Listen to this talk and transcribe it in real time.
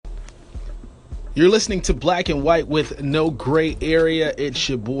You're listening to Black and White with no gray area. It's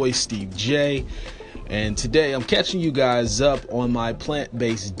your boy Steve J. And today I'm catching you guys up on my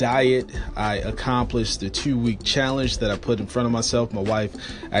plant-based diet. I accomplished the 2-week challenge that I put in front of myself. My wife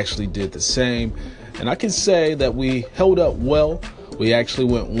actually did the same. And I can say that we held up well. We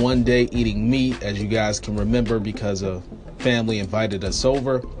actually went one day eating meat, as you guys can remember, because a family invited us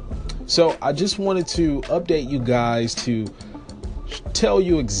over. So I just wanted to update you guys to tell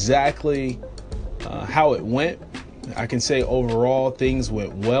you exactly how it went. I can say overall things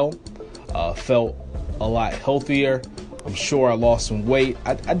went well. Felt a lot healthier. I'm sure I lost some weight.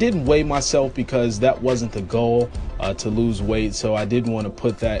 I didn't weigh myself because that wasn't the goal, to lose weight. So I didn't want to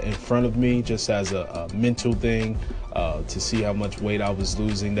put that in front of me just as a mental thing, to see how much weight I was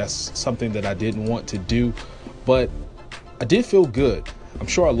losing. That's something that I didn't want to do, but I did feel good. I'm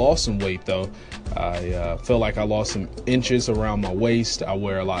sure I lost some weight though. I felt like I lost some inches around my waist. I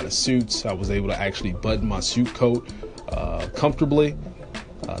wear a lot of suits. I was able to actually button my suit coat comfortably.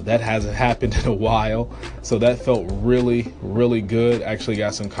 That hasn't happened in a while. So that felt really, really good. Actually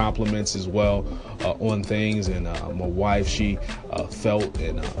got some compliments as well on things. And my wife, she felt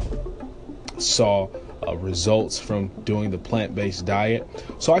and saw results from doing the plant-based diet.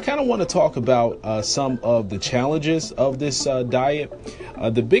 So I kind of want to talk about some of the challenges of this diet.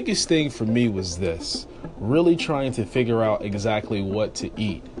 The biggest thing for me was this: really trying to figure out exactly what to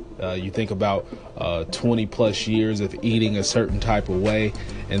eat. You think about 20 plus years of eating a certain type of way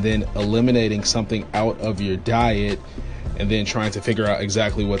and then eliminating something out of your diet and then trying to figure out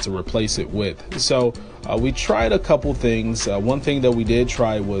exactly what to replace it with. So we tried a couple things. One thing that we did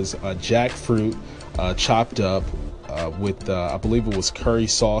try was jackfruit chopped up with I believe it was curry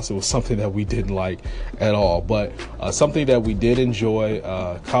sauce. It was something that we didn't like at all, but something that we did enjoy.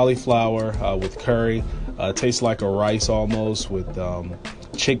 Cauliflower with curry, tastes like a rice almost, with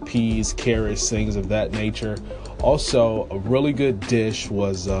chickpeas, carrots, things of that nature. Also, a really good dish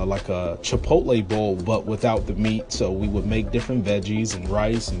was like a chipotle bowl, but without the meat. So we would make different veggies and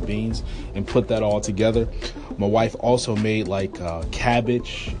rice and beans and put that all together. My wife also made like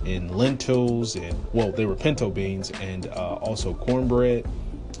cabbage and lentils, and well, they were pinto beans, and also cornbread,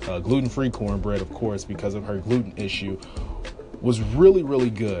 gluten-free cornbread, of course, because of her gluten issue. Was really, really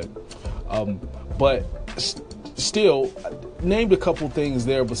good. But still named a couple things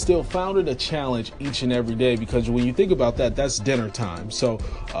there, but still found it a challenge each and every day, because when you think about that, that's dinner time. So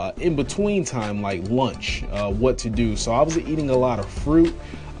in between time, like lunch, what to do. So I was eating a lot of fruit.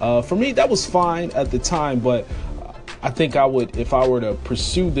 For me, that was fine at the time, but I think I would, if I were to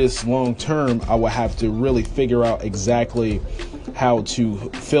pursue this long term, I would have to really figure out exactly how to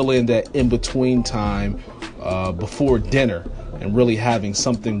fill in that in between time before dinner and really having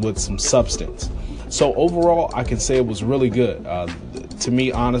something with some substance. So overall, I can say it was really good. To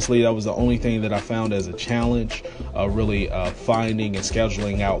me, honestly, that was the only thing that I found as a challenge, really finding and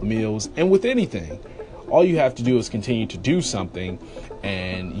scheduling out meals. And with anything, all you have to do is continue to do something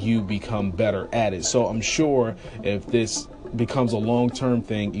and you become better at it. So I'm sure if this becomes a long-term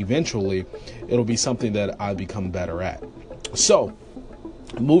thing, eventually it'll be something that I become better at. So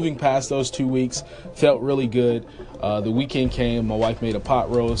moving past those 2 weeks, felt really good. The weekend came, my wife made a pot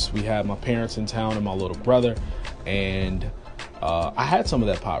roast. We had my parents in town and my little brother, and I had some of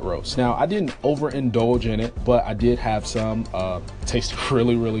that pot roast. Now, I didn't overindulge in it, but I did have some. Tasted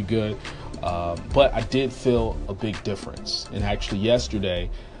really, really good. But I did feel a big difference. And actually yesterday,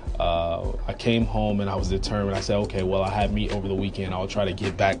 I came home and I was determined. I said, okay, well, I had meat over the weekend. I'll try to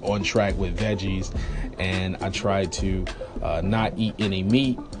get back on track with veggies. And I tried to not eat any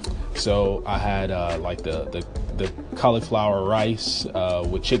meat. So I had like the cauliflower rice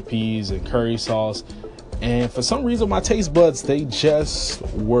with chickpeas and curry sauce. And for some reason, my taste buds, they just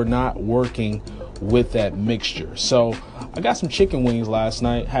were not working with that mixture. So I got some chicken wings last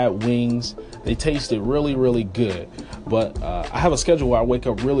night, had wings. They tasted really, really good. But I have a schedule where I wake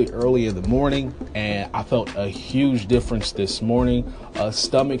up really early in the morning, and I felt a huge difference this morning.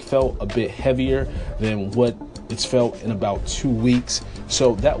 Stomach felt a bit heavier than what it's felt in about 2 weeks.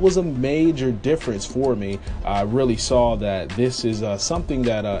 So that was a major difference for me. I really saw that this is something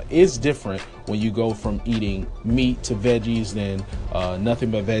that is different when you go from eating meat to veggies, then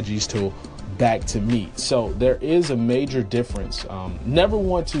nothing but veggies to back to meat. So there is a major difference. Never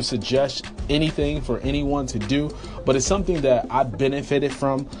want to suggest anything for anyone to do, but it's something that I benefited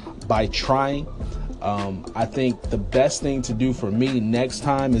from by trying. I think the best thing to do for me next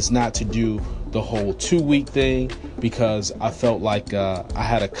time is not to do the whole 2-week thing, because I felt like I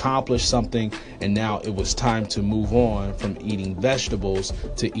had accomplished something, and now it was time to move on from eating vegetables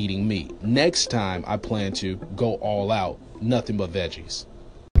to eating meat. Next time I plan to go all out, nothing but veggies.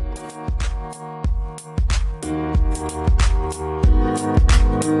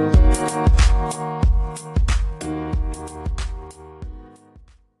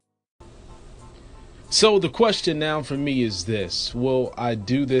 So the question now for me is this: will I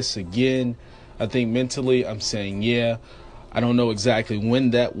do this again? I think mentally I'm saying yeah. I don't know exactly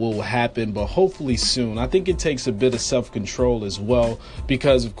when that will happen, but hopefully soon. I think it takes a bit of self-control as well,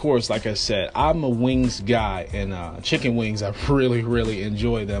 because of course, like I said, I'm a wings guy, and chicken wings, I really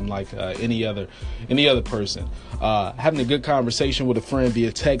enjoy them like any other person. Having a good conversation with a friend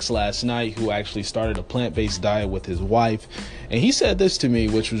via text last night who actually started a plant-based diet with his wife, and he said this to me,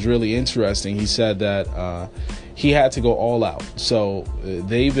 which was really interesting. He said that he had to go all out. So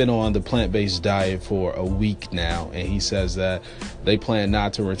they've been on the plant-based diet for a week now, and he says that they plan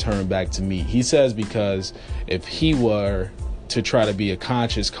not to return back to meat. He says because if he were to try to be a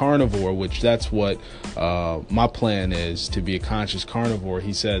conscious carnivore, which that's what my plan is, to be a conscious carnivore,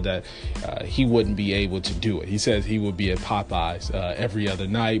 he said that he wouldn't be able to do it. He says he would be at Popeyes every other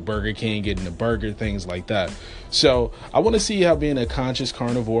night, Burger King, getting a burger, things like that. So I want to see how being a conscious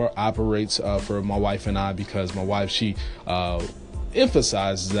carnivore operates for my wife and I, because my wife, she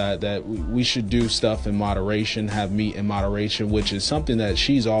emphasizes that we should do stuff in moderation, have meat in moderation, which is something that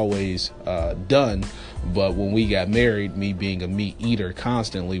she's always done. But when we got married, me being a meat eater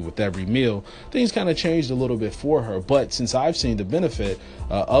constantly with every meal, things kind of changed a little bit for her. But since I've seen the benefit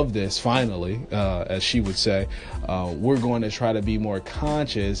of this, finally, as she would say, we're going to try to be more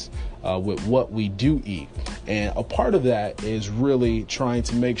conscious with what we do eat. And a part of that is really trying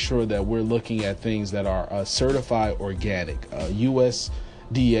to make sure that we're looking at things that are certified organic,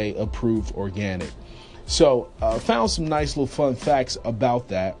 USDA approved organic. So found some nice little fun facts about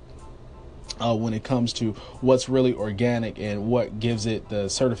that. When it comes to what's really organic and what gives it the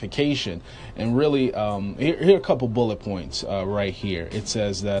certification. And really, here are a couple bullet points right here. It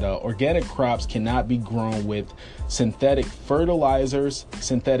says that organic crops cannot be grown with synthetic fertilizers,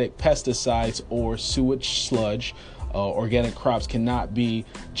 synthetic pesticides, or sewage sludge. Organic crops cannot be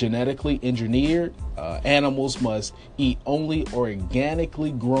genetically engineered. Animals must eat only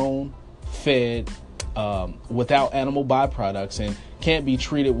organically grown, fed, without animal byproducts, and can't be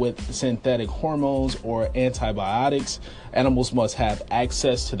treated with synthetic hormones or antibiotics. Animals must have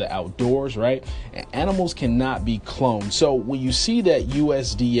access to the outdoors, right? And animals cannot be cloned. So when you see that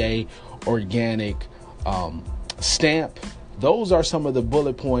USDA organic stamp, those are some of the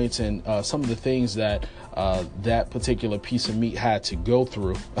bullet points and some of the things that that particular piece of meat had to go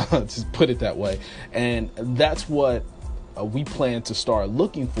through, to put it that way. And that's what we plan to start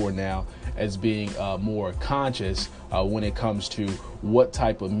looking for now, as being more conscious when it comes to what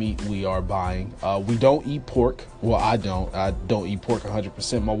type of meat we are buying. We don't eat pork. Well, I don't eat pork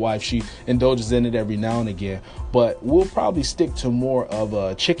 100%. My wife, she indulges in it every now and again, but we'll probably stick to more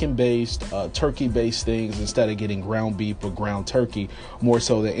of chicken-based, turkey-based things instead of getting ground beef or ground turkey, more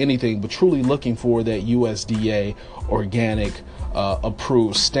so than anything, but truly looking for that USDA organic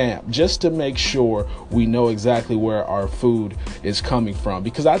approved stamp, just to make sure we know exactly where our food is coming from,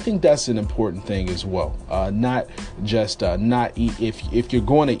 because I think that's an important thing as well. Not just not eat if you're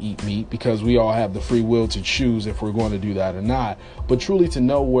going to eat meat, because we all have the free will to choose if we're going to do that or not, but truly to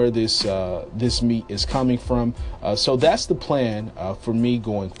know where this meat is coming from. So that's the plan for me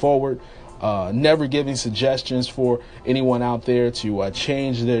going forward. Never giving suggestions for anyone out there to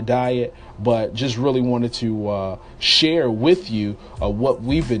change their diet, but just really wanted to share with you what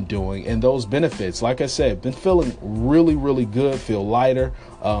we've been doing and those benefits. Like I said, been feeling really good, feel lighter.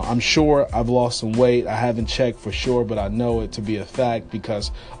 I'm sure I've lost some weight. I haven't checked for sure, but I know it to be a fact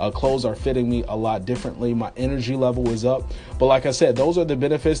because clothes are fitting me a lot differently. My energy level is up. But like I said, those are the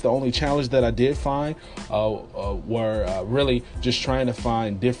benefits. The only challenge that I did find were really just trying to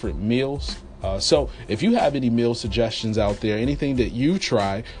find different meals. So if you have any meal suggestions out there, anything that you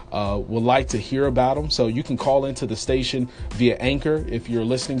try, would like to hear about them, so you can call into the station via Anchor. If you're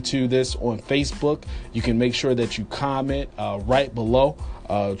listening to this on Facebook, you can make sure that you comment right below.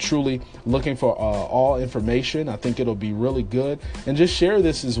 Truly looking for all information. I think it'll be really good, and just share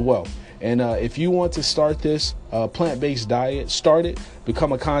this as well. And if you want to start this plant-based diet, start it.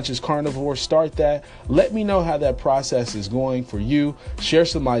 Become a conscious carnivore, start that. Let me know how that process is going for you. Share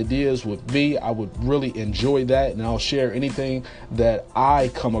some ideas with me. I would really enjoy that, and I'll share anything that I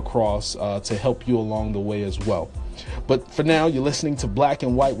come across to help you along the way as well. But for now, you're listening to Black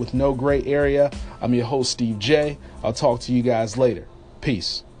and White with No Gray Area. I'm your host, Steve J. I'll talk to you guys later.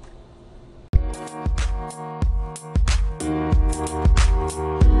 Peace.